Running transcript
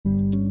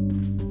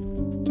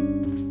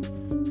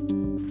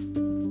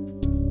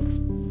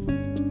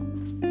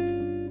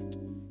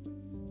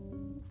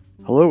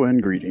Hello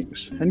and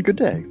greetings, and good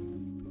day.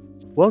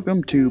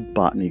 Welcome to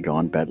Botany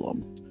Gone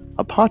Bedlam,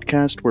 a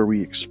podcast where we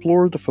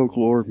explore the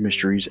folklore,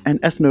 mysteries, and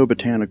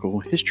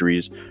ethnobotanical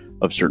histories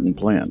of certain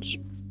plants.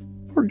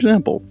 For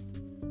example,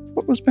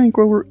 what was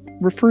Banquo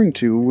referring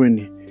to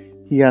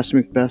when he asked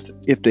Macbeth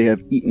if they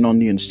have eaten on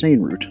the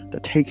insane root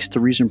that takes the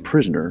reason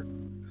prisoner,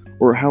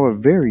 or how a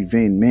very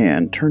vain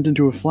man turned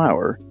into a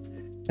flower,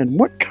 and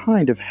what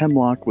kind of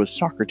hemlock was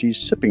Socrates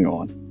sipping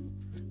on?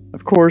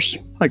 Of course,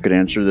 I could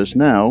answer this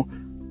now,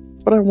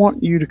 but I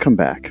want you to come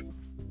back.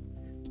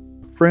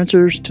 For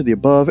answers to the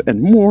above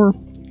and more,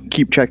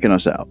 keep checking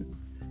us out.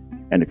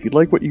 And if you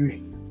like what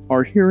you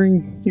are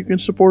hearing, you can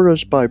support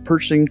us by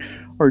purchasing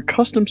our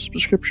custom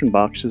subscription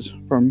boxes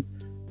from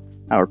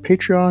our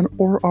Patreon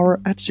or our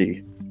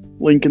Etsy,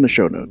 link in the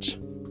show notes.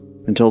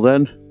 Until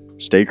then,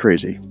 stay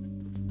crazy.